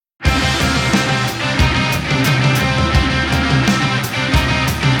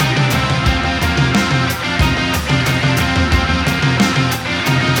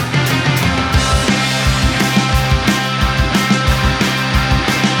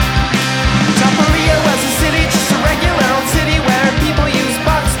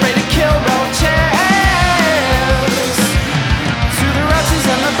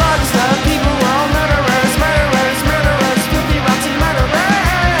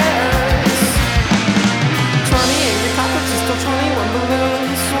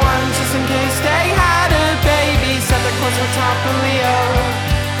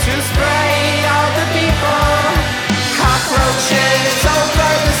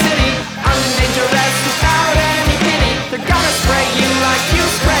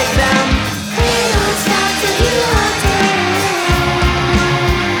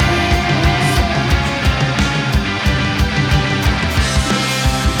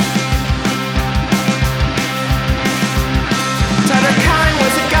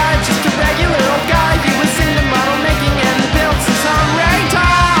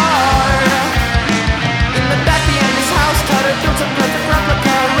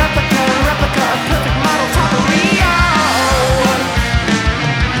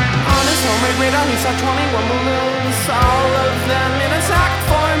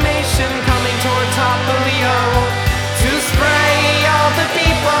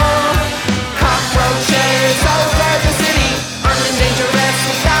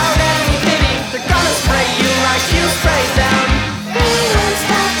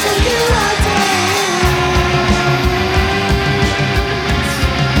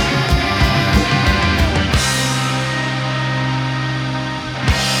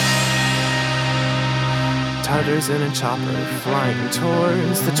helicopters in a chopper flying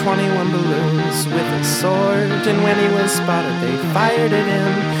towards the 21 balloons with a sword. And when he was spotted, they fired it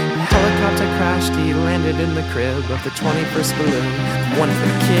in. The helicopter crashed, he landed in the crib of the 21st balloon. One for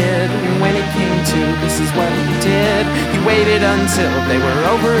the kid, and when he came to, this is what he did. He waited until they were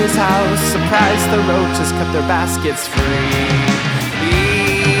over his house. Surprised the roaches cut their baskets free.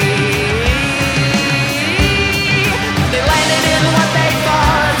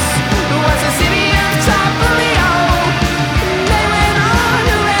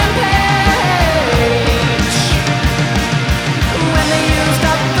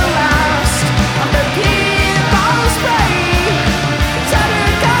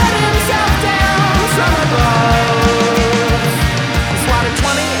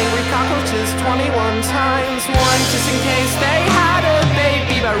 Times, one just in case they had a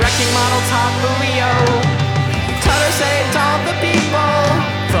baby. But wrecking model top